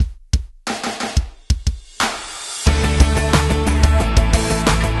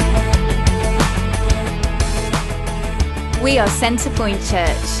We are Centrepoint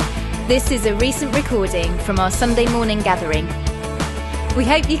Church. This is a recent recording from our Sunday morning gathering. We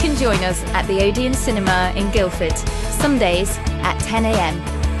hope you can join us at the Odeon Cinema in Guildford, Sundays at 10 a.m.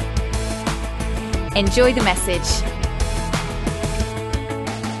 Enjoy the message.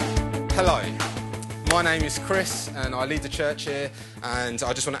 Hello, my name is Chris and I lead the church here, and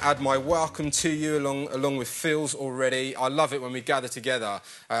I just want to add my welcome to you along with Phil's already. I love it when we gather together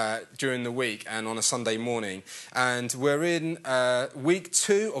during the week and on a Sunday morning. And we're in week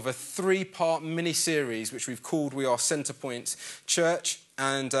 2 of a 3-part mini-series which we've called We Are Centrepoint Church.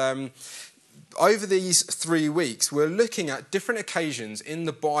 And over these 3 weeks, we're looking at different occasions in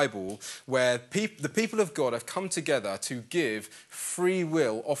the Bible where the people of God have come together to give free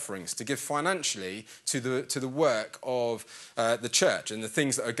will offerings, to give financially to the work of the church and the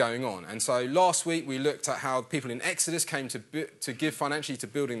things that are going on. And so last week we looked at how people in Exodus came to give financially to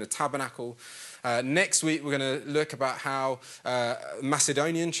building the tabernacle. Next week we're going to look about how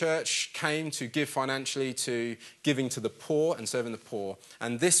Macedonian church came to give financially to giving to the poor and serving the poor.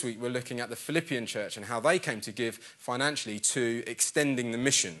 And this week we're looking at the Philippian church and how they came to give financially to extending the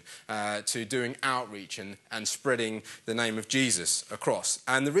mission, to doing outreach and spreading the name of Jesus across.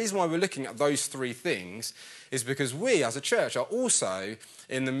 And the reason why we're looking at those 3 things is because we as a church are also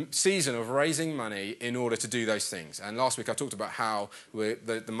in the season of raising money in order to do those things. And last week I talked about how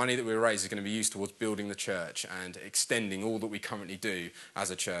the money that we raise is going to be used towards building the church and extending all that we currently do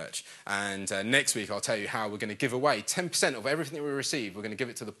as a church. And next week I'll tell you how we're going to give away 10% of everything that we receive. We're going to give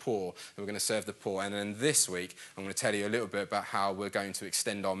it to the poor and we're going to serve the poor. And then this week I'm going to tell you a little bit about how we're going to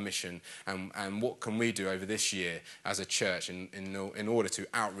extend our mission and what can we do over this year as a church in order to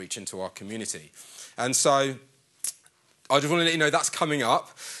outreach into our community. And so I just want to let you know that's coming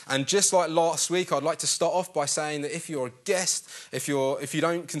up. And just like last week, I'd like to start off by saying that if you're a guest, if you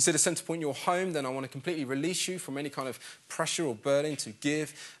don't consider Centrepoint your home, then I want to completely release you from any kind of pressure or burden to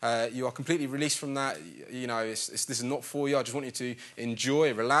give. You are completely released from that. You know, this is not for you. I just want you to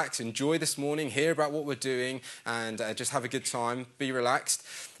enjoy, relax, enjoy this morning, hear about what we're doing, and just have a good time, be relaxed.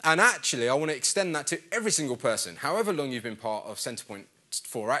 And actually, I want to extend that to every single person, however long you've been part of Centrepoint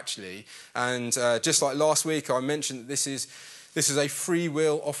for actually. And just like last week I mentioned that this is a free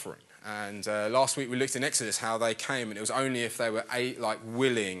will offering, and last week we looked in Exodus how they came, and it was only if they were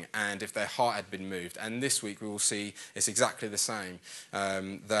willing and if their heart had been moved. And this week we will see it's exactly the same,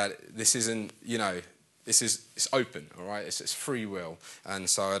 that this isn't, you know, it's open, all right, it's free will. And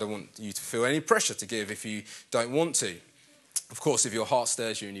so I don't want you to feel any pressure to give if you don't want to. Of course, if your heart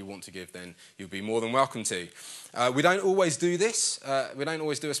stirs you and you want to give, then you'll be more than welcome to. We don't always do this. We don't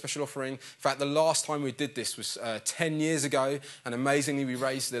always do a special offering. In fact, the last time we did this was 10 years ago, and amazingly we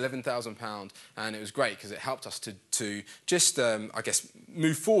raised £11,000, and it was great because it helped us to just, I guess,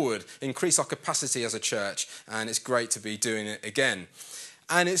 move forward, increase our capacity as a church, and it's great to be doing it again.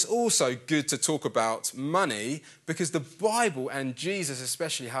 And it's also good to talk about money because the Bible and Jesus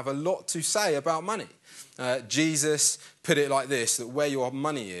especially have a lot to say about money. Jesus put it like this, that where your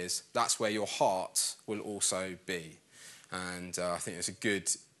money is, that's where your heart will also be. And I think it's a good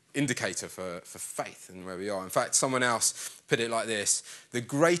indicator for faith and where we are. In fact, someone else put it like this: the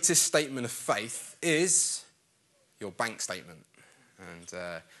greatest statement of faith is your bank statement.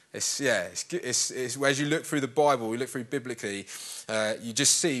 And it's as you look through the Bible, you look through biblically, you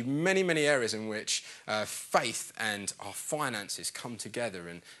just see many, many areas in which faith and our finances come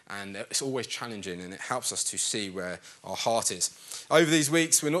together, and it's always challenging, and it helps us to see where our heart is. Over these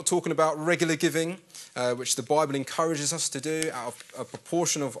weeks, we're not talking about regular giving, which the Bible encourages us to do out of a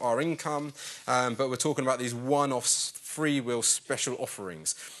proportion of our income, but we're talking about these one-off free will special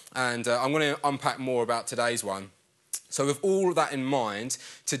offerings. And I'm going to unpack more about today's one. So with all of that in mind,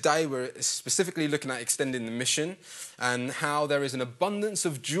 today we're specifically looking at extending the mission and how there is an abundance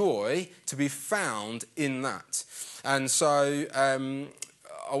of joy to be found in that. And so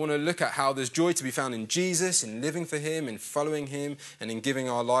I want to look at how there's joy to be found in Jesus, in living for him, in following him, and in giving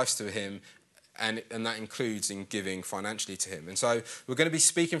our lives to him. And that includes in giving financially to him. And so we're going to be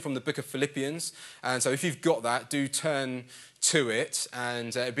speaking from the book of Philippians. And so if you've got that, do turn to it.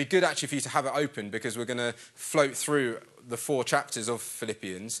 And it'd be good actually for you to have it open because we're going to float through the 4 chapters of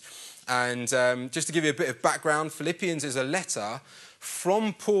Philippians. And just to give you a bit of background, Philippians is a letter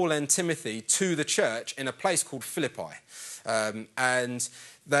from Paul and Timothy to the church in a place called Philippi.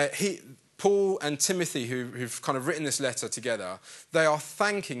 Paul and Timothy, who've kind of written this letter together, they are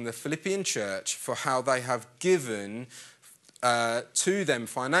thanking the Philippian church for how they have given to them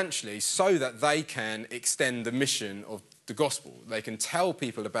financially so that they can extend the mission of the gospel. They can tell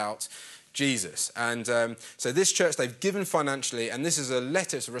people about Jesus. And so this church, they've given financially, and this is a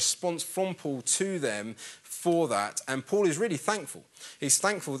letter, it's a response from Paul to them for that. And Paul is really thankful. He's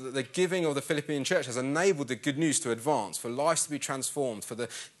thankful that the giving of the Philippian church has enabled the good news to advance, for lives to be transformed, for the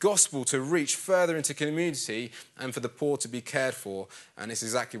gospel to reach further into community, and for the poor to be cared for. And it's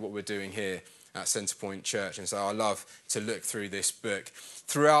exactly what we're doing here at Centrepoint Church. And so I love to look through this book.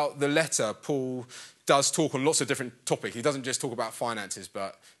 Throughout the letter, Paul does talk on lots of different topics. He doesn't just talk about finances,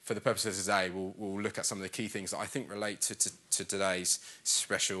 but for the purposes of today, we'll look at some of the key things that I think relate to today's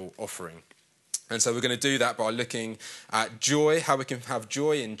special offering. And so we're going to do that by looking at joy, how we can have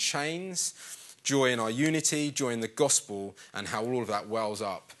joy in chains, joy in our unity, joy in the gospel, and how all of that wells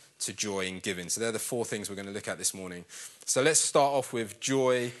up to joy in giving. So they're the four things we're going to look at this morning. So let's start off with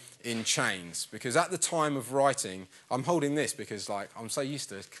joy in chains, because at the time of writing, I'm holding this because I'm so used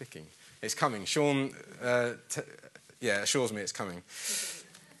to clicking. It's coming. Sean, assures me it's coming.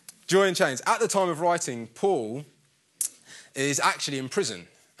 Joy in chains. At the time of writing, Paul is actually in prison.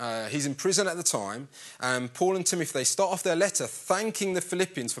 He's in prison at the time, and Paul and Timothy, they start off their letter thanking the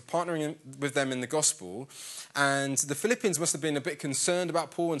Philippians for partnering with them in the gospel, and the Philippians must have been a bit concerned about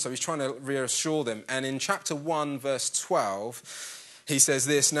Paul, and so he's trying to reassure them. And in chapter 1, verse 12, he says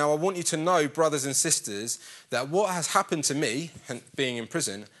this: "Now I want you to know, brothers and sisters, that what has happened to me, being in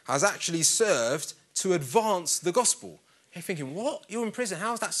prison, has actually served to advance the gospel." You're thinking, what? You're in prison?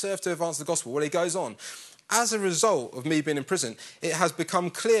 How has that served to advance the gospel? Well, he goes on. "As a result of me being in prison, it has become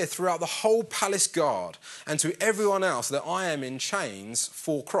clear throughout the whole palace guard and to everyone else that I am in chains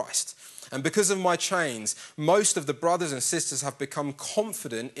for Christ. And because of my chains, most of the brothers and sisters have become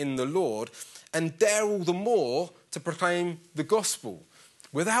confident in the Lord and dare all the more to proclaim the gospel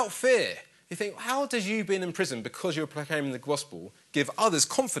without fear." You think, how does you being in prison because you're proclaiming the gospel give others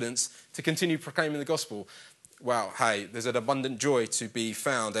confidence to continue proclaiming the gospel? Well, hey, there's an abundant joy to be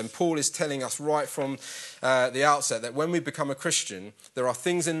found. And Paul is telling us right from the outset that when we become a Christian, there are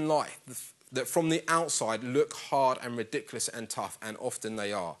things in life that from the outside look hard and ridiculous and tough, and often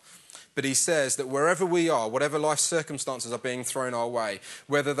they are. But he says that wherever we are, whatever life circumstances are being thrown our way,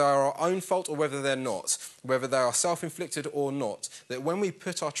 whether they are our own fault or whether they're not, whether they are self-inflicted or not, that when we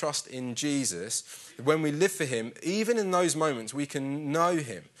put our trust in Jesus, when we live for him, even in those moments, we can know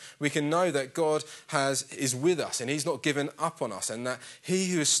him. We can know that God is with us and he's not given up on us, and that he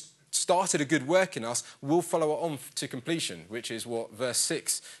who has started a good work in us will follow it on to completion, which is what verse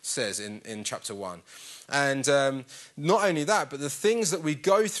 6 says in chapter 1. And not only that, but the things that we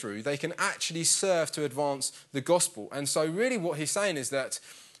go through, they can actually serve to advance the gospel. And so really what he's saying is that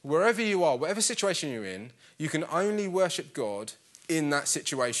wherever you are, whatever situation you're in, you can only worship God in that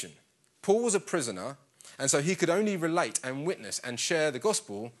situation. Paul was a prisoner, and so he could only relate and witness and share the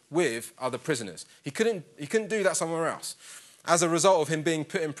gospel with other prisoners. He couldn't do that somewhere else. As a result of him being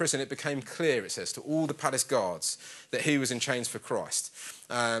put in prison, it became clear, it says, to all the palace guards that he was in chains for Christ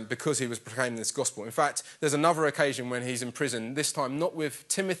because he was proclaiming this gospel. In fact, there's another occasion when he's in prison, this time not with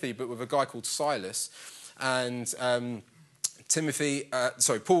Timothy, but with a guy called Silas. And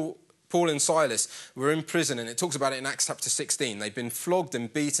Paul and Silas were in prison, and it talks about it in Acts chapter 16. They've been flogged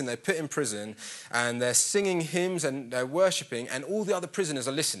and beaten, they're put in prison, and they're singing hymns and they're worshipping, and all the other prisoners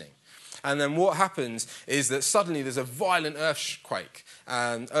are listening. And then what happens is that suddenly there's a violent earthquake,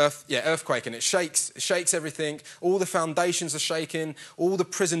 and it shakes everything. All the foundations are shaking, all the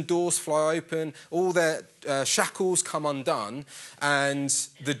prison doors fly open, all their shackles come undone, and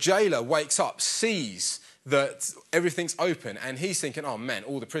the jailer wakes up, sees that everything's open, and he's thinking, oh man,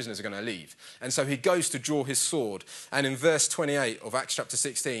 all the prisoners are going to leave. And so he goes to draw his sword, and in verse 28 of Acts chapter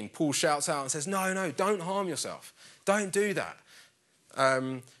 16, Paul shouts out and says, no, don't harm yourself. Don't do that.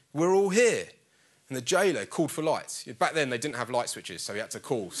 We're all here. And the jailer called for lights. Back then, they didn't have light switches, so he had to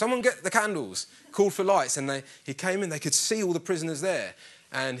call. Someone get the candles. Called for lights, and he came in. They could see all the prisoners there.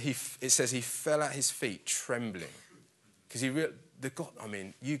 And it says he fell at his feet, trembling. Because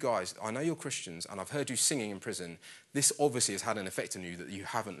you guys, I know you're Christians, and I've heard you singing in prison. This obviously has had an effect on you that you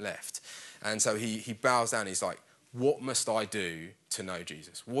haven't left. And so he bows down. He's like, what must I do to know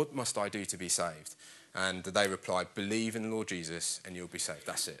Jesus? What must I do to be saved? And they replied, believe in the Lord Jesus and you'll be saved.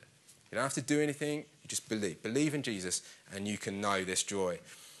 That's it. You don't have to do anything. You just believe. Believe in Jesus and you can know this joy.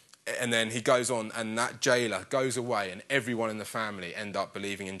 And then he goes on, and that jailer goes away, and everyone in the family end up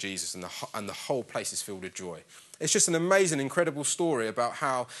believing in Jesus, and the whole place is filled with joy. It's just an amazing, incredible story about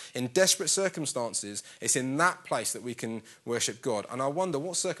how in desperate circumstances, it's in that place that we can worship God. And I wonder,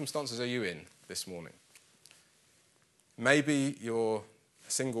 what circumstances are you in this morning? Maybe you're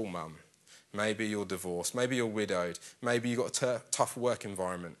a single mum. Maybe you're divorced, maybe you're widowed, maybe you've got a tough work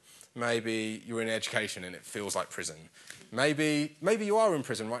environment, Maybe you're in education and it feels like prison. Maybe you are in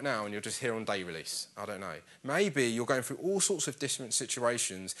prison right now and you're just here on day release. I don't know. Maybe you're going through all sorts of different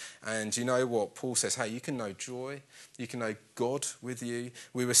situations, and you know what? Paul says, hey, you can know joy. You can know God with you.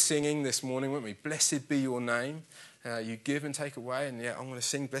 We were singing this morning, weren't we? Blessed be your name. You give and take away, and yeah, I'm going to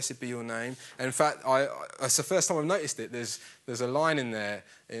sing blessed be your name. And in fact, it's the first time I've noticed it. There's a line in there,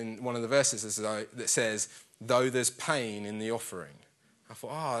 in one of the verses that says, though there's pain in the offering. I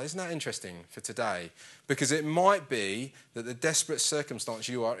thought, isn't that interesting for today? Because it might be that the desperate circumstance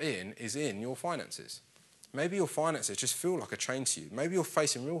you are in is in your finances. Maybe your finances just feel like a chain to you. Maybe you're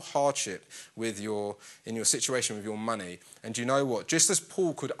facing real hardship in your situation with your money. And you know what? Just as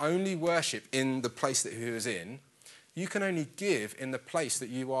Paul could only worship in the place that he was in, you can only give in the place that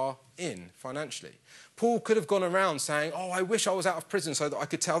you are in financially. Paul could have gone around saying, I wish I was out of prison so that I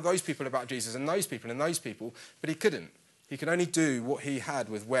could tell those people about Jesus and those people and those people, but he couldn't. He could only do what he had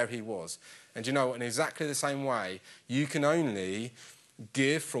with where he was. And you know what? In exactly the same way, you can only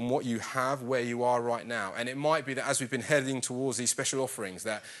give from what you have where you are right now. And it might be that as we've been heading towards these special offerings,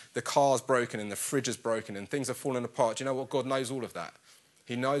 that the car's broken and the fridge is broken and things are falling apart. Do you know what? God knows all of that.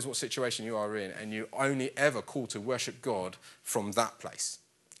 He knows what situation you are in, and you only ever call to worship God from that place.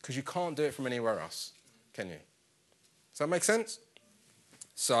 Because you can't do it from anywhere else, can you? Does that make sense?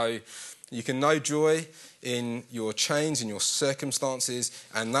 So you can know joy in your chains, in your circumstances,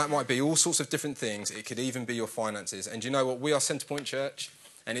 and that might be all sorts of different things. It could even be your finances. And you know what? We are Centrepoint Church,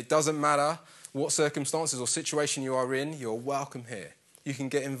 and it doesn't matter what circumstances or situation you are in, you're welcome here. You can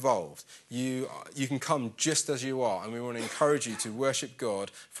get involved. You can come just as you are, and we want to encourage you to worship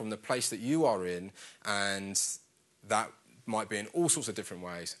God from the place that you are in, and that might be in all sorts of different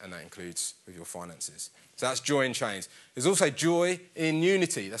ways, and that includes with your finances. So that's joy in chains. There's also joy in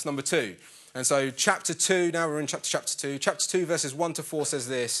unity. That's number 2. And so chapter 2, now we're in chapter 2. Chapter 2, verses 1 to 4 says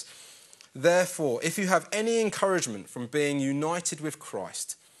this, therefore, if you have any encouragement from being united with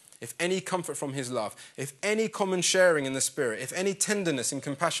Christ, if any comfort from his love, if any common sharing in the Spirit, if any tenderness and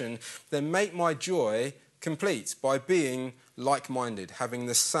compassion, then make my joy complete by being like-minded, having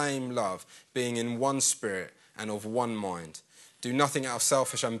the same love, being in one spirit and of one mind. Do nothing out of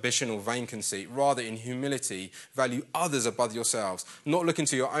selfish ambition or vain conceit. Rather, in humility, value others above yourselves, not looking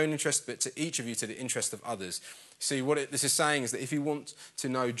to your own interest, but to each of you to the interest of others. See, what this is saying is that if you want to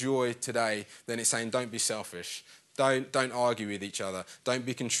know joy today, then it's saying don't be selfish. Don't argue with each other. Don't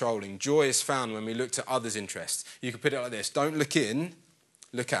be controlling. Joy is found when we look to others' interests. You could put it like this. Don't look in,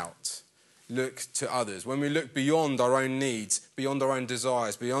 look out. Look to others. When we look beyond our own needs, beyond our own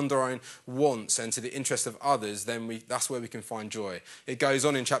desires, beyond our own wants, and to the interest of others, then that's where we can find joy. It goes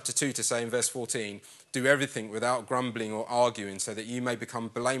on in chapter 2 to say in verse 14, do everything without grumbling or arguing so that you may become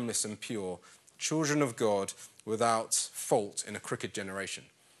blameless and pure, children of God without fault in a crooked generation.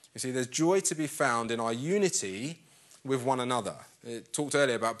 You see, there's joy to be found in our unity with one another. It talked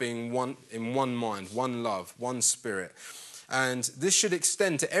earlier about being one in one mind, one love, one spirit. And this should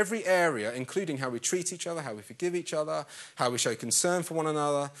extend to every area, including how we treat each other, how we forgive each other, how we show concern for one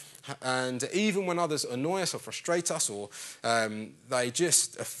another. And even when others annoy us or frustrate us or they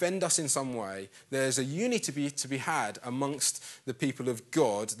just offend us in some way, there's a unity to be had amongst the people of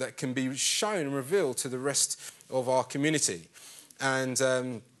God that can be shown and revealed to the rest of our community.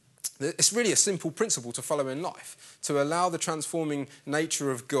 And it's really a simple principle to follow in life, to allow the transforming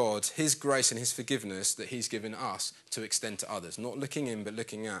nature of God, his grace and his forgiveness that he's given us to extend to others, not looking in but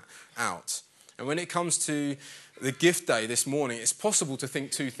looking out. And when it comes to the gift day this morning, it's possible to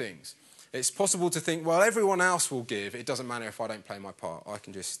think 2 things. It's possible to think, well, everyone else will give. It doesn't matter if I don't play my part.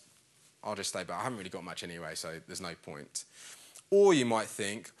 I'll just stay back. I haven't really got much anyway, so there's no point. Or you might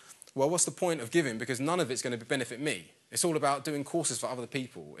think, well, what's the point of giving? Because none of it's going to benefit me. It's all about doing courses for other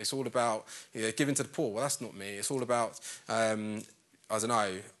people. It's all about giving to the poor. Well, that's not me. It's all about, I don't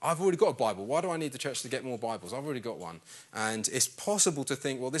know, I've already got a Bible. Why do I need the church to get more Bibles? I've already got one. And it's possible to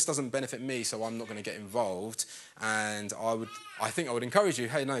think, well, this doesn't benefit me, so I'm not going to get involved. And I think I would encourage you,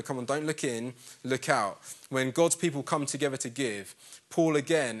 hey, no, come on, don't look in, look out. When God's people come together to give, Paul,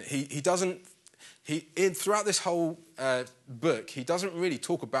 again, throughout this whole book, he doesn't really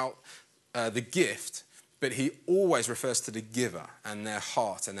talk about the gift, but he always refers to the giver and their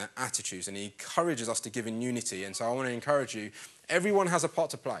heart and their attitudes, and he encourages us to give in unity. And so I want to encourage you, everyone has a part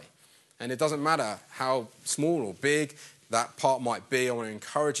to play. And it doesn't matter how small or big that part might be. I want to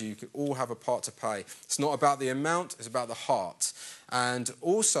encourage you, you can all have a part to play. It's not about the amount, it's about the heart. And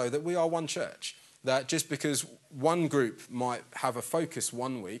also that we are one church. That just because one group might have a focus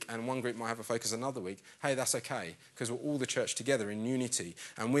one week and one group might have a focus another week, hey, that's okay, because we're all the church together in unity.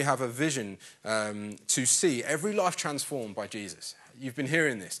 And we have a vision to see every life transformed by Jesus. You've been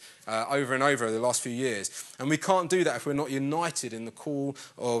hearing this over and over the last few years. And we can't do that if we're not united in the call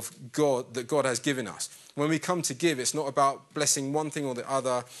of God that God has given us. When we come to give, it's not about blessing one thing or the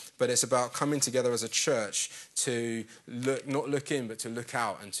other, but it's about coming together as a church to not look in, but to look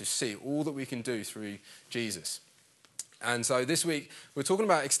out and to see all that we can do through Jesus. And so this week, we're talking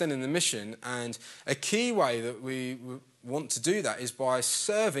about extending the mission, and a key way that we want to do that is by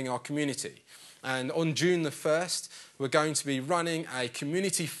serving our community. And on June the 1st, we're going to be running a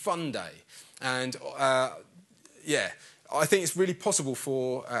community fun day. And I think it's really possible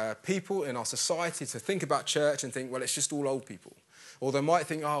for people in our society to think about church and think, well, it's just all old people. Or they might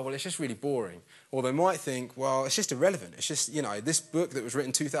think, oh, well, it's just really boring. Or they might think, well, it's just irrelevant. It's just, this book that was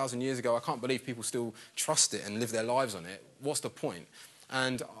written 2,000 years ago, I can't believe people still trust it and live their lives on it. What's the point?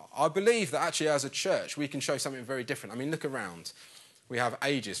 And I believe that actually as a church, we can show something very different. I mean, look around. We have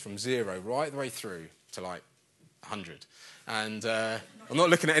ages from 0 right the way through to like 100. And I'm not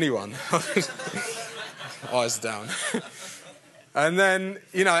looking at anyone. Eyes down. And then,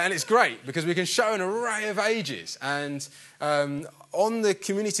 and it's great because we can show an array of ages. And on the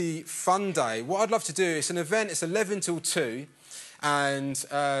Community Fun Day, what I'd love to do, it's an event, it's 11 till 2. And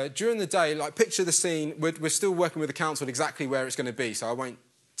during the day, like picture the scene, we're still working with the council exactly where it's going to be, so I won't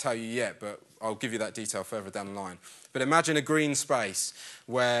tell you yet, but I'll give you that detail further down the line. But imagine a green space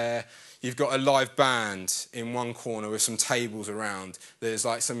where you've got a live band in one corner with some tables around. There's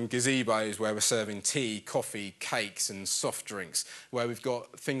like some gazebos where we're serving tea, coffee, cakes and soft drinks, where we've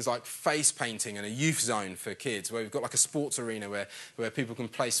got things like face painting and a youth zone for kids, where we've got like a sports arena where people can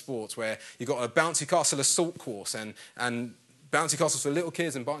play sports, where you've got a bouncy castle assault course and bouncy castles for little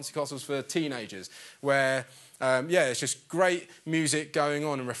kids and bouncy castles for teenagers, where it's just great music going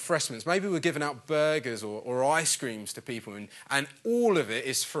on and refreshments. Maybe we're giving out burgers or ice creams to people, and all of it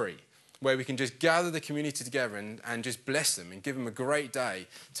is free, where we can just gather the community together and just bless them and give them a great day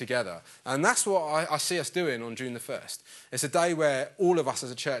together. And that's what I see us doing on June the 1st. It's a day where all of us as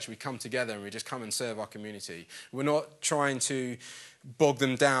a church, we come together and we just come and serve our community. We're not trying to bog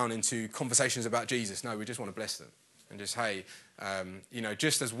them down into conversations about Jesus. No, we just want to bless them. And just, hey,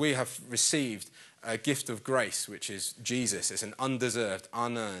 just as we have received a gift of grace, which is Jesus, it's an undeserved,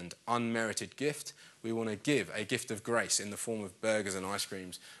 unearned, unmerited gift, we want to give a gift of grace in the form of burgers and ice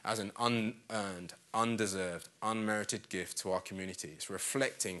creams as an unearned, undeserved, unmerited gift to our community. It's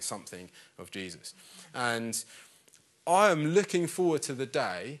reflecting something of Jesus. And I am looking forward to the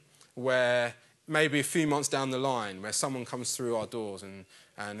day where maybe a few months down the line where someone comes through our doors and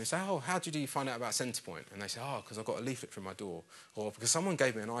they say, oh, how did you find out about Centrepoint? And they say, oh, because I got a leaflet through my door. Or because someone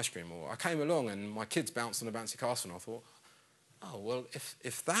gave me an ice cream. Or I came along and my kids bounced on a bouncy castle and I thought, oh, well,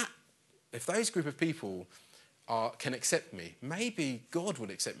 if those group of people can accept me, maybe God will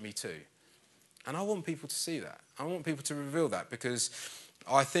accept me too. And I want people to see that. I want people to reveal that, because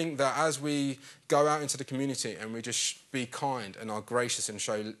I think that as we go out into the community and we just be kind and are gracious and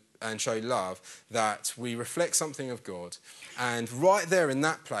show love, that we reflect something of God. And right there in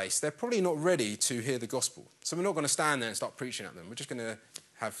that place, they're probably not ready to hear the gospel. So we're not going to stand there and start preaching at them. We're just going to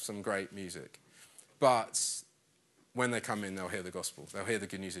have some great music. But when they come in, they'll hear the gospel. They'll hear the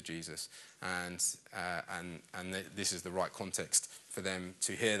good news of Jesus. And this is the right context for them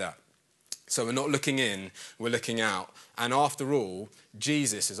to hear that. So we're not looking in, we're looking out. And after all,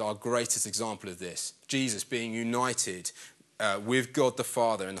 Jesus is our greatest example of this. Jesus being united with God the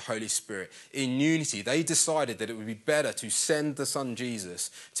Father and the Holy Spirit. In unity, they decided that it would be better to send the Son Jesus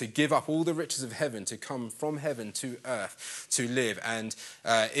to give up all the riches of heaven, to come from heaven to earth, to live. And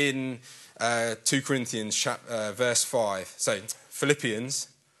in 2 Corinthians verse 5, so Philippians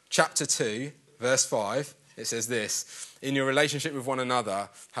chapter 2, verse 5, it says this: in your relationship with one another,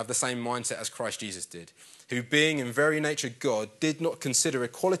 have the same mindset as Christ Jesus did, who being in very nature God, did not consider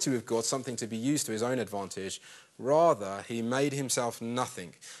equality with God something to be used to his own advantage. Rather, he made himself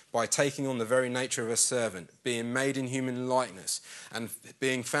nothing by taking on the very nature of a servant, being made in human likeness, and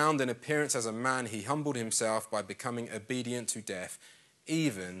being found in appearance as a man, he humbled himself by becoming obedient to death,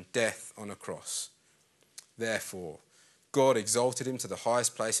 even death on a cross. Therefore, God exalted him to the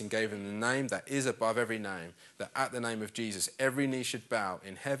highest place and gave him the name that is above every name, that at the name of Jesus every knee should bow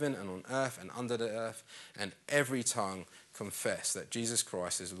in heaven and on earth and under the earth, and every tongue confess that Jesus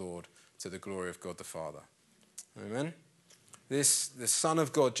Christ is Lord, to the glory of God the Father. Amen. The Son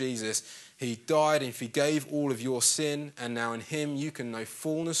of God, Jesus, he died and he forgave all of your sin, and now in him you can know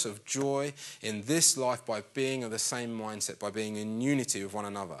fullness of joy in this life by being of the same mindset, by being in unity with one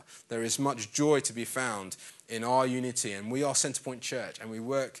another. There is much joy to be found in our unity, and we are Centrepoint Church, and we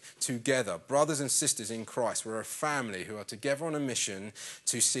work together, brothers and sisters in Christ. We're a family who are together on a mission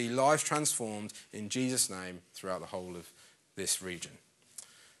to see lives transformed in Jesus' name throughout the whole of this region.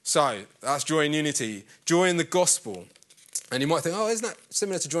 So that's joy and unity, joy in the gospel. And you might think, oh, isn't that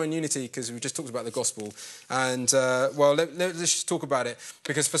similar to joy and unity? Because we just talked about the gospel. And, let's just talk about it.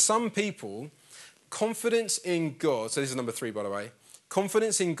 Because for some people, confidence in God, so this is number 3, by the way,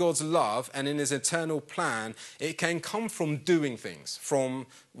 confidence in God's love and in his eternal plan, it can come from doing things, from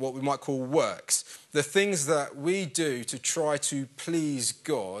what we might call works. The things that we do to try to please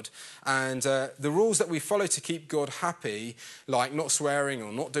God, and the rules that we follow to keep God happy, like not swearing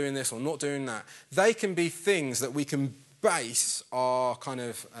or not doing this or not doing that, they can be things that we can base our kind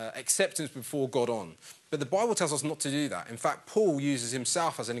of acceptance before God on. But the Bible tells us not to do that. In fact, Paul uses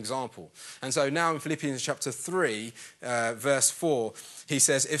himself as an example. And so now in Philippians chapter 3, verse 4, he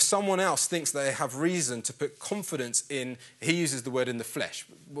says, if someone else thinks they have reason to put confidence in, he uses the word in the flesh.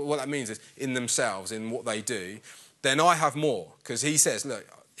 What that means is in themselves, in what they do, then I have more. Because he says, look,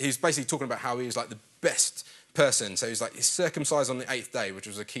 he's basically talking about how he was like the best person. So he's like, he's circumcised on the 8th day, which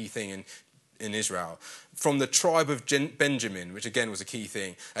was a key thing in Israel, from the tribe of Benjamin, which again was a key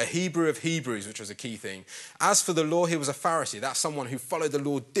thing, a Hebrew of Hebrews, which was a key thing. As for the law, he was a Pharisee. That's someone who followed the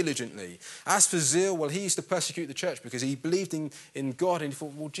law diligently. As for zeal, well, he used to persecute the church because he believed in God, and he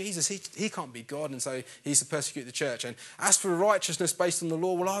thought, well, Jesus, he can't be God, and so he used to persecute the church. And as for righteousness based on the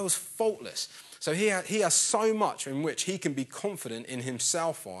law, well, I was faultless. So he has so much in which he can be confident in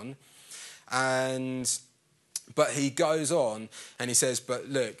himself on, but he goes on and he says, but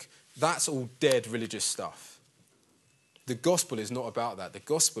look, that's all dead religious stuff. The gospel is not about that. The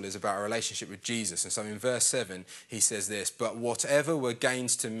gospel is about a relationship with Jesus. And so in verse 7, he says this, but whatever were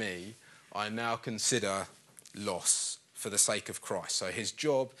gains to me, I now consider loss for the sake of Christ. So his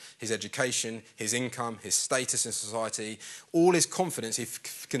job, his education, his income, his status in society, all his confidence, he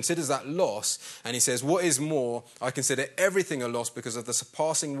considers that loss. And he says, what is more, I consider everything a loss because of the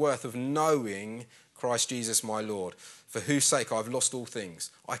surpassing worth of knowing Christ Jesus my Lord, for whose sake I've lost all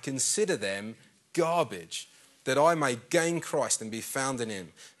things. I consider them garbage, that I may gain Christ and be found in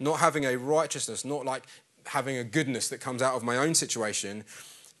him, not having a righteousness, not like having a goodness that comes out of my own situation,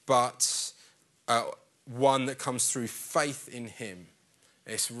 but one that comes through faith in him.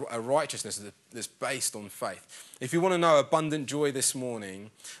 It's a righteousness that's based on faith. If you want to know abundant joy this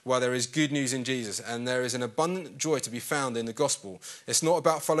morning, well, there is good news in Jesus, and there is an abundant joy to be found in the gospel. It's not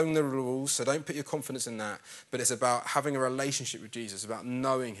about following the rules, so don't put your confidence in that, but it's about having a relationship with Jesus, about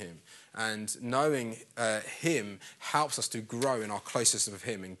knowing him. And knowing him helps us to grow in our closeness with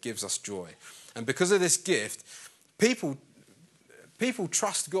him and gives us joy. And because of this gift, people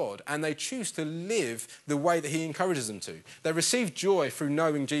trust God and they choose to live the way that he encourages them to. They receive joy through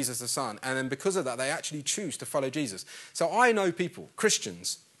knowing Jesus the Son, and then because of that, they actually choose to follow Jesus. So I know people,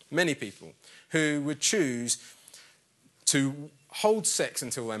 Christians, many people, who would choose to hold sex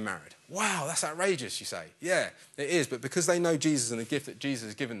until they're married. Wow, that's outrageous, you say. Yeah, it is, but because they know Jesus and the gift that Jesus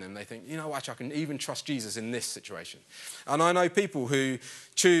has given them, they think, you know what, I can even trust Jesus in this situation. And I know people who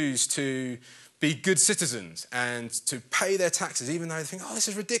choose to be good citizens and to pay their taxes, even though they think, oh, this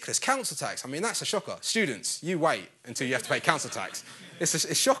is ridiculous. Council tax, I mean, that's a shocker. Students, you wait until you have to pay council tax.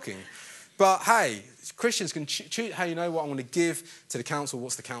 It's shocking. But hey, Christians can choose, hey, you know what, I'm going to give to the council.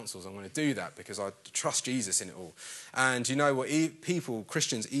 What's the council's? I'm going to do that because I trust Jesus in it all. And you know what,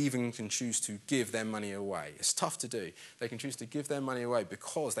 Christians even can choose to give their money away. It's tough to do. They can choose to give their money away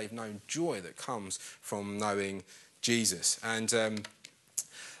because they've known joy that comes from knowing Jesus. And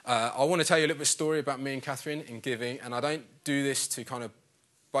I want to tell you a little bit of story about me and Catherine in giving, and I don't do this to kind of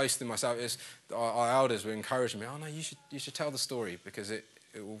boast in myself. Our elders were encouraging me, oh no, you should tell the story because it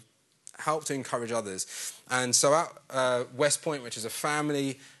will help to encourage others. And so at West Point, which is a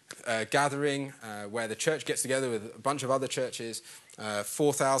family gathering where the church gets together with a bunch of other churches,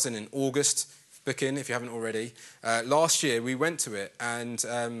 4,000 in August, book in if you haven't already. Last year we went to it,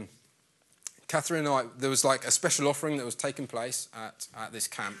 and Catherine and I, there was like a special offering that was taking place at this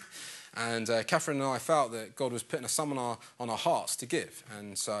camp. And Catherine and I felt that God was putting some on our hearts to give.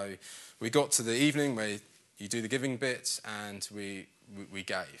 And so we got to the evening where you do the giving bits, and we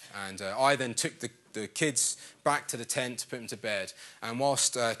gave. And I then took the kids back to the tent to put them to bed. And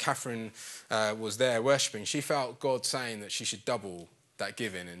whilst Catherine was there worshipping, she felt God saying that she should double that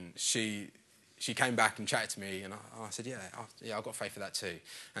giving. And she came back and chatted to me, and I said, yeah, I've got faith for that too.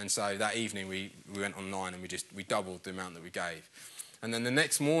 And so that evening we went online and we doubled the amount that we gave. And then the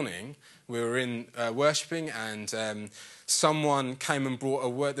next morning we were in worshipping, and someone came and brought a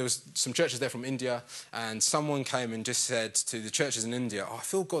word. There was some churches there from India, and someone came and just said to the churches in India, I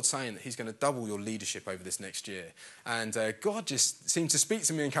feel God saying that he's going to double your leadership over this next year. And God just seemed to speak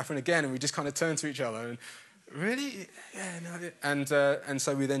to me and Catherine again, and we just kind of turned to each other, and really? Yeah, no. And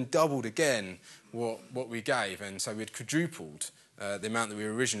so we then doubled again what we gave, and so we'd quadrupled the amount that we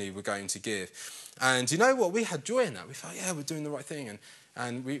originally were going to give. And you know what? We had joy in that. We thought, yeah, we're doing the right thing,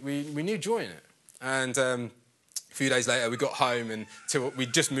 and we knew joy in it. And a few days later, we got home, and we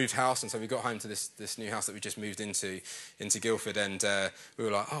just moved house, and so we got home to this new house that we just moved into Guildford, and we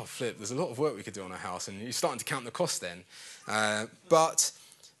were like, oh, flip, there's a lot of work we could do on our house, and you're starting to count the cost then. But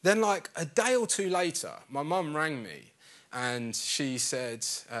then, like, a day or two later, my mum rang me, and she said,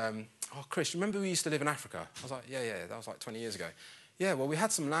 oh, Chris, remember we used to live in Africa? I was like, yeah, that was like 20 years ago. Yeah, well, we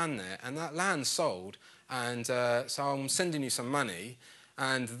had some land there, and that land sold, and so I'm sending you some money,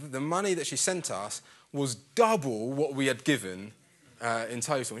 and the money that she sent us was double what we had given in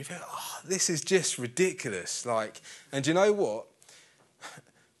total. And you think, oh, this is just ridiculous. Like, and do you know what?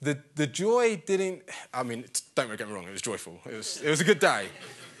 The joy didn't, I mean, don't get me wrong, it was joyful. It was a good day.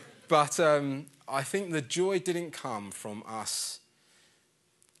 But I think the joy didn't come from us.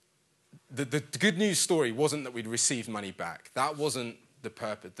 The good news story wasn't that we'd received money back. That wasn't the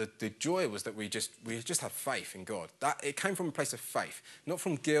purpose. The joy was that we just had faith in God. That it came from a place of faith, not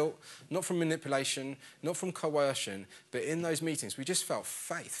from guilt, not from manipulation, not from coercion, but in those meetings we just felt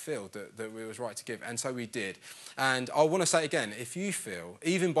faith-filled that it was right to give, and so we did. And I want to say again, if you feel,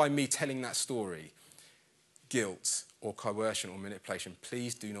 even by me telling that story, guilt or coercion or manipulation,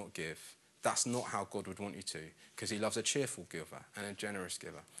 please do not give. That's not how God would want you to, because he loves a cheerful giver and a generous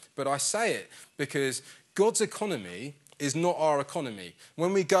giver. But I say it because God's economy is not our economy.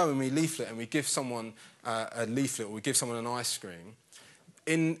 When we go and we leaflet and we give someone a leaflet or we give someone an ice cream,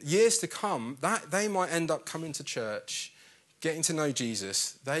 in years to come, that they might end up coming to church, getting to know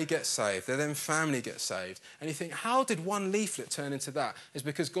Jesus, they get saved, their then family gets saved. And you think, how did one leaflet turn into that? It's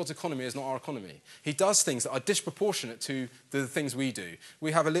because God's economy is not our economy. He does things that are disproportionate to the things we do.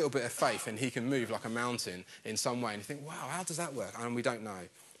 We have a little bit of faith and he can move like a mountain in some way. And you think, wow, how does that work? And we don't know.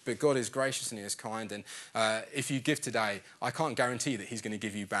 But God is gracious and he is kind. And if you give today, I can't guarantee that he's going to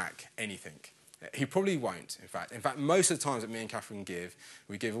give you back anything. He probably won't, in fact. In fact, most of the times that me and Catherine give,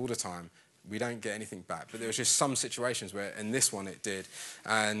 we give all the time, we don't get anything back. But there was just some situations where, in this one, it did.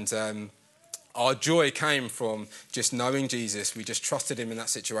 And our joy came from just knowing Jesus. We just trusted him in that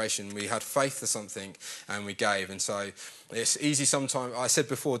situation. We had faith for something and we gave. And so it's easy sometimes. I said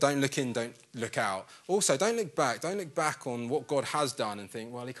before, don't look in, don't look out. Also, don't look back. Don't look back on what God has done and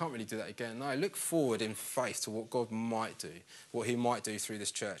think, well, he can't really do that again. No, look forward in faith to what God might do, what he might do through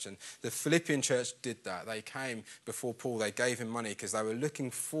this church. And the Philippian church did that. They came before Paul. They gave him money because they were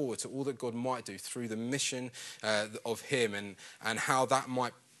looking forward to all that God might do through the mission of him and how that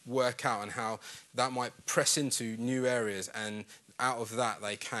might work out and how that might press into new areas, and out of that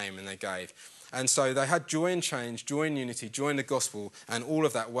they came and they gave. And so they had joy in change, joy in unity, joy in the gospel, and all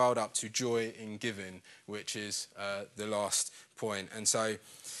of that welled up to joy in giving, which is the last point. And so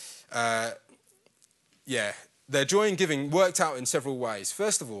their joy in giving worked out in several ways.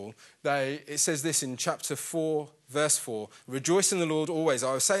 First of all, it says this in chapter 4 verse 4, rejoice in the Lord always.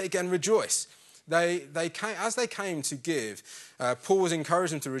 I will say it again, rejoice. They came, as they came to give, Paul was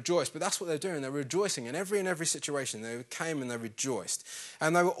encouraging them to rejoice, but that's what they're doing. They're rejoicing in every situation. They came and they rejoiced.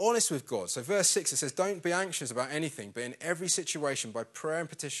 And they were honest with God. So verse 6, it says, don't be anxious about anything, but in every situation, by prayer and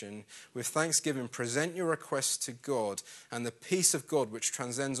petition, with thanksgiving, present your requests to God, and the peace of God, which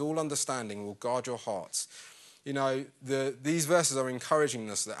transcends all understanding, will guard your hearts. You know, these verses are encouraging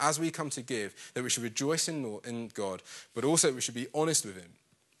us that as we come to give, that we should rejoice in God, but also we should be honest with him.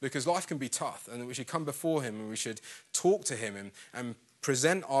 Because life can be tough, and we should come before him and we should talk to him and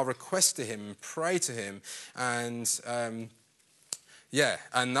present our requests to him and pray to him. And and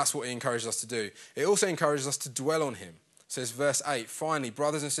that's what he encourages us to do. It also encourages us to dwell on him. It says verse 8, finally,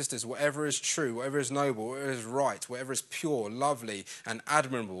 brothers and sisters, whatever is true, whatever is noble, whatever is right, whatever is pure, lovely and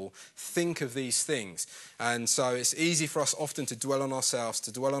admirable, think of these things. And so it's easy for us often to dwell on ourselves,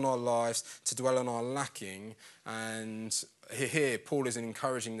 to dwell on our lives, to dwell on our lacking. And here, Paul is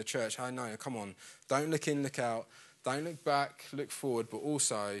encouraging the church, hey, no, come on, don't look in, look out, don't look back, look forward, but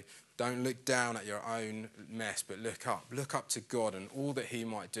also don't look down at your own mess, but look up to God and all that he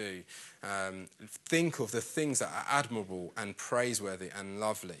might do. Think of the things that are admirable and praiseworthy and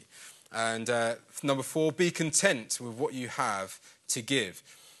lovely. And number 4, be content with what you have to give.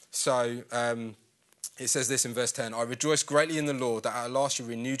 So it says this in verse 10, I rejoice greatly in the Lord that at last you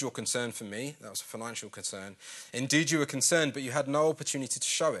renewed your concern for me. That was a financial concern. Indeed, you were concerned, but you had no opportunity to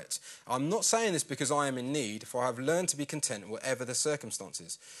show it. I'm not saying this because I am in need, for I have learned to be content whatever the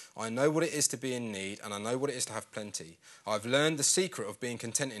circumstances. I know what it is to be in need, and I know what it is to have plenty. I've learned the secret of being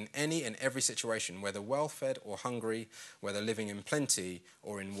content in any and every situation, whether well-fed or hungry, whether living in plenty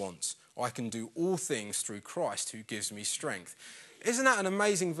or in want. I can do all things through Christ who gives me strength. Isn't that an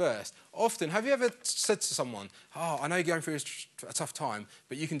amazing verse? Often, have you ever said to someone, oh, I know you're going through a tough time,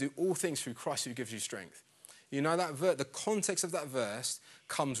 but you can do all things through Christ who gives you strength. You know, the context of that verse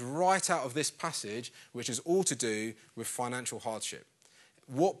comes right out of this passage, which is all to do with financial hardship.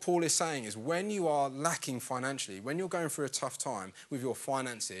 What Paul is saying is when you are lacking financially, when you're going through a tough time with your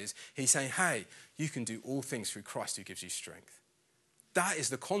finances, he's saying, hey, you can do all things through Christ who gives you strength. That is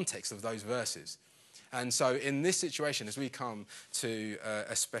the context of those verses. And so in this situation, as we come to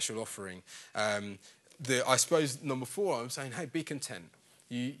a special offering, I suppose number 4, I'm saying, hey, be content.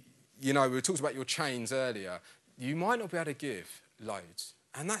 You know, we talked about your chains earlier. You might not be able to give loads,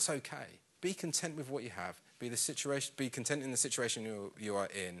 and that's okay. Be content with what you have. Be content in the situation you are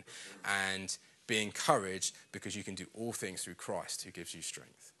in, and be encouraged because you can do all things through Christ who gives you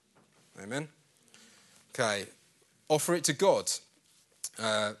strength. Amen? Okay, offer it to God.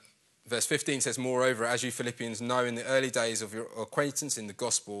 Verse 15 says, moreover, as you Philippians know, in the early days of your acquaintance in the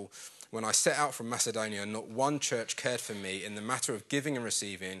gospel, when I set out from Macedonia, not one church cared for me in the matter of giving and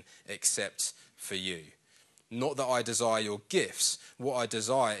receiving except for you. Not that I desire your gifts. What I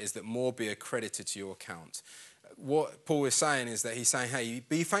desire is that more be accredited to your account. What Paul is saying is that he's saying, hey,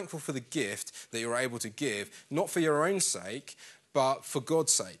 be thankful for the gift that you're able to give, not for your own sake, but for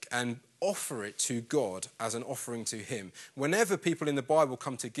God's sake, and offer it to God as an offering to him. Whenever people in the Bible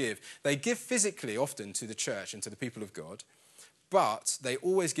come to give, they give physically often to the church and to the people of God, but they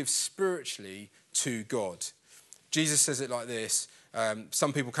always give spiritually to God. Jesus says it like this.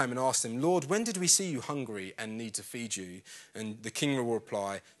 Some people came and asked him, Lord, when did we see you hungry and need to feed you? And the king will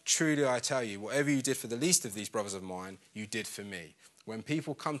reply, truly I tell you, whatever you did for the least of these brothers of mine, you did for me. When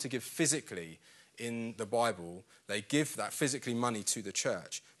people come to give physically in the Bible, they give that physically money to the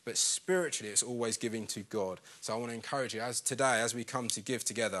church. But spiritually, it's always giving to God. So I want to encourage you, as we come to give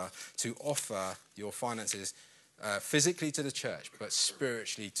together, to offer your finances physically to the church, but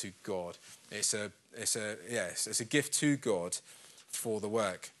spiritually to God. It's a gift to God for the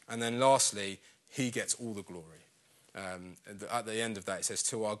work. And then lastly, he gets all the glory. At the end of that, it says,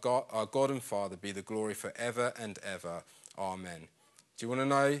 to our God and Father be the glory forever and ever. Amen. Do you want to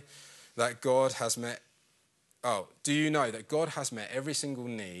know that God has met... do you know that God has met every single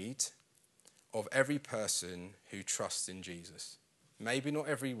need of every person who trusts in Jesus? Maybe not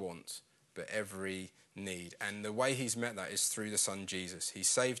every want, but every need. And the way he's met that is through the Son Jesus. He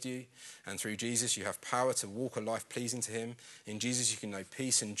saved you, and through Jesus you have power to walk a life pleasing to him. In Jesus you can know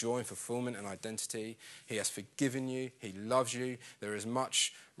peace and joy and fulfillment and identity. He has forgiven you. He loves you. There is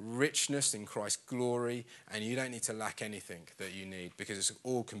much richness in Christ's glory, and you don't need to lack anything that you need because it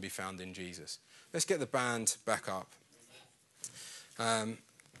all can be found in Jesus. Let's get the band back up.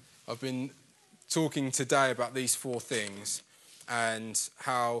 I've been talking today about these 4 things and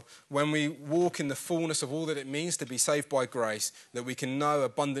how when we walk in the fullness of all that it means to be saved by grace, that we can know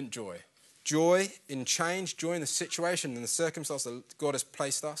abundant joy. Joy in change, joy in the situation and the circumstance that God has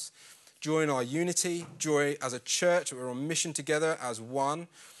placed us. Joy in our unity, joy as a church that we're on mission together as one.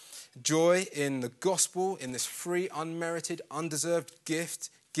 Joy in the gospel, in this free, unmerited, undeserved gift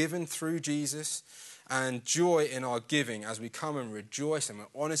given through Jesus, and joy in our giving as we come and rejoice and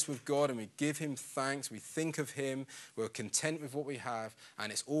we're honest with God and we give him thanks, we think of him, we're content with what we have,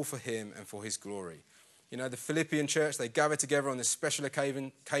 and it's all for him and for his glory. You know, the Philippian church, they gathered together on this special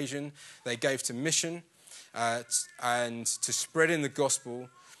occasion. They gave to mission and to spreading the gospel.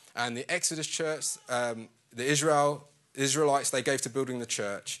 And the Exodus church, the Israelites, they gave to building the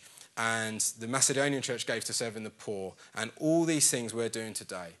church. And the Macedonian church gave to serving the poor. And all these things we're doing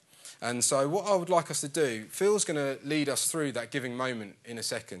today. And so what I would like us to do, Phil's going to lead us through that giving moment in a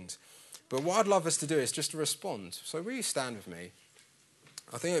second. But what I'd love us to do is just to respond. So will you stand with me?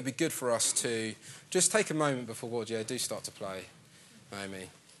 I think it would be good for us to just take a moment before God, do start to play, Naomi.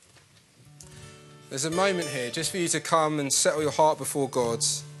 There's a moment here just for you to come and settle your heart before God.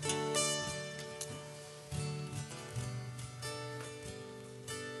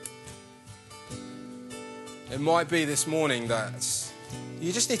 It might be this morning that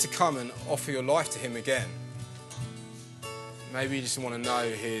you just need to come and offer your life to him again. Maybe you just want to know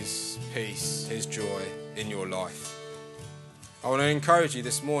his peace, his joy in your life. I want to encourage you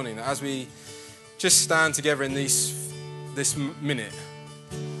this morning that as we just stand together in this minute,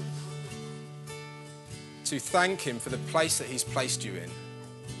 to thank him for the place that he's placed you in.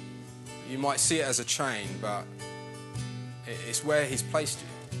 You might see it as a chain, but it's where he's placed you,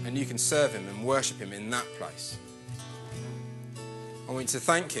 and you can serve him and worship him in that place. I want you to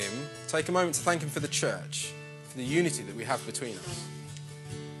thank him. Take a moment to thank him for the church, for the unity that we have between us.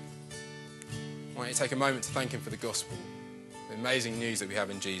 I want you to take a moment to thank him for the gospel, the amazing news that we have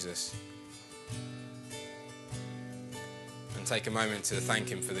in Jesus. And take a moment to thank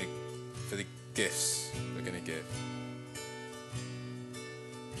him for the gifts we're going to give.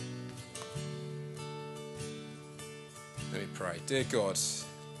 Let me pray. Dear God,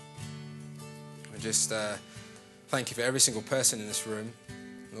 I just thank you for every single person in this room.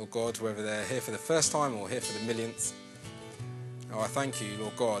 Lord God, whether they're here for the first time or here for the millionth. Oh, I thank you,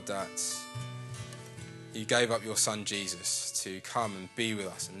 Lord God, that you gave up your son Jesus to come and be with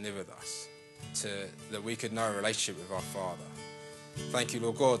us and live with us, that we could know a relationship with our Father. Thank you,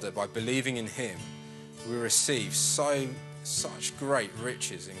 Lord God, that by believing in him, we receive such great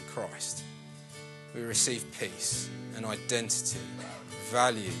riches in Christ. We receive peace and identity,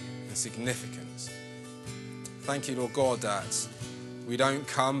 value and significance. Thank you, Lord God, that we don't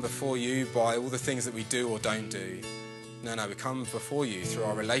come before you by all the things that we do or don't do. No, we come before you through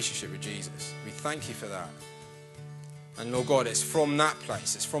our relationship with Jesus. We thank you for that. And Lord God, it's from that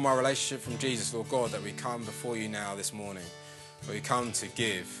place, it's from our relationship from Jesus, Lord God, that we come before you now this morning. We come to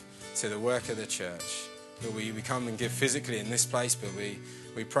give to the work of the church. Lord, we come and give physically in this place, but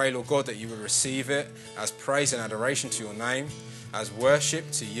we pray, Lord God, that you will receive it as praise and adoration to your name, as worship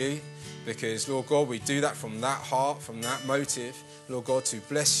to you, because, Lord God, we do that from that heart, from that motive, Lord God, to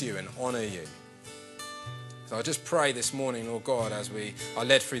bless you and honour you. So I just pray this morning, Lord God, as we are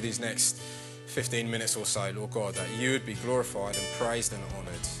led through these next 15 minutes or so, Lord God, that you would be glorified and praised and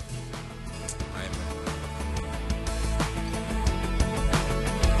honoured. Amen.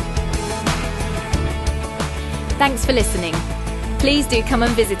 Thanks for listening. Please do come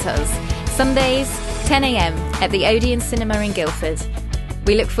and visit us, Sundays, 10 a.m. at the Odeon Cinema in Guildford.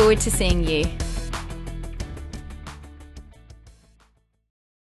 We look forward to seeing you.